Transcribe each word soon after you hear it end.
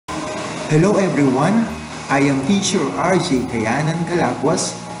Hello everyone, I am teacher Rjay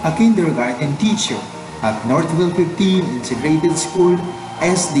Calagwas, a kindergarten teacher at Northville 15 Integrated School,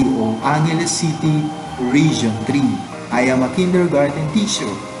 SDO, Angeles City, Region 3. I am a kindergarten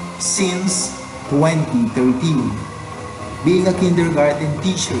teacher since 2013. Being a kindergarten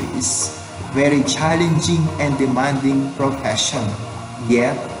teacher is very challenging and demanding profession,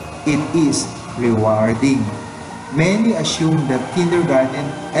 yet it is rewarding. Many assume that kindergarten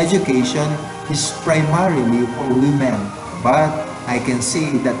education is primarily for women, but I can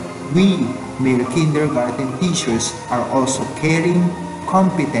say that we male kindergarten teachers are also caring,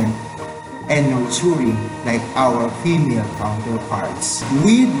 competent, and nurturing like our female counterparts.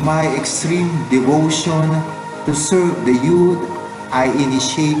 With my extreme devotion to serve the youth, I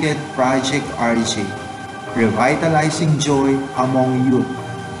initiated Project Rjay, revitalizing joy among youth.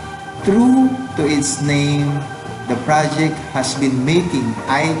 True to its name, the project has been making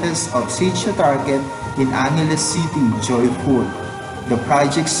itis of Sitio target in Angeles City joyful. The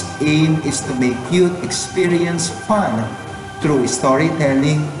project's aim is to make youth experience fun through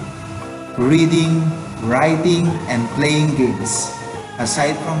storytelling, reading, writing, and playing games.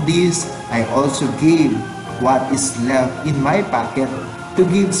 Aside from this, I also gave what is left in my pocket to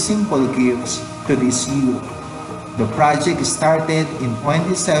give simple gifts to this youth. The project started in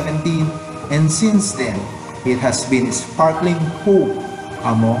 2017, and since then, it has been sparkling hope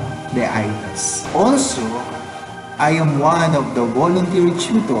among the itis. Also, I am one of the volunteer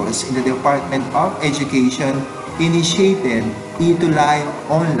tutors in the Department of Education initiated E2Live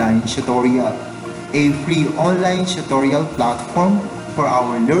Online Tutorial, a free online tutorial platform for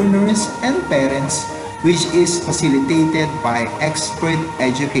our learners and parents, which is facilitated by expert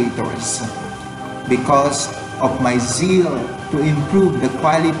educators. Because of my zeal to improve the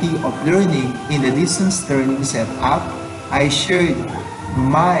quality of learning in the distance learning setup, I shared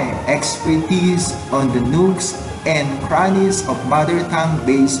my expertise on the nooks and crannies of mother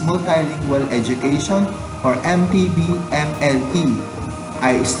tongue-based multilingual education, or MTB-MLE.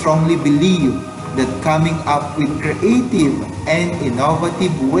 I strongly believe that coming up with creative and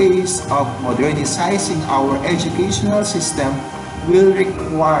innovative ways of modernizing our educational system will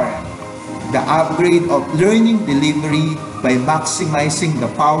require the upgrade of learning delivery by maximizing the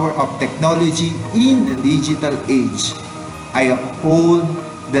power of technology in the digital age. I uphold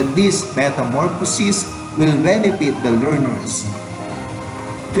that this metamorphosis will benefit the learners.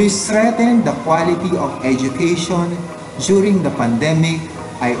 To strengthen the quality of education during the pandemic,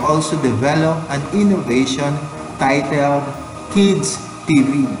 I also developed an innovation titled Kids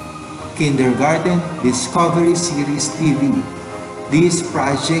TV, Kindergarten Discovery Series TV. This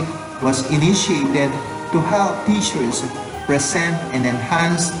project was initiated to help teachers present and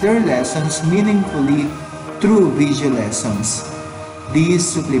enhance their lessons meaningfully through video lessons. These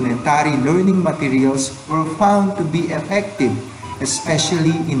supplementary learning materials were found to be effective,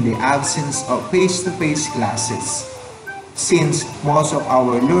 especially in the absence of face-to-face classes. Since most of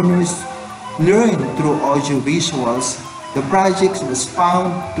our learners learn through audiovisuals, the project was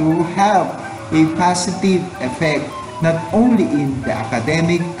found to have a positive effect not only in the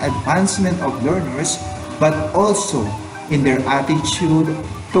academic advancement of learners, but also in their attitude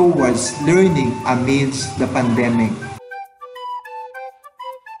towards learning amidst the pandemic.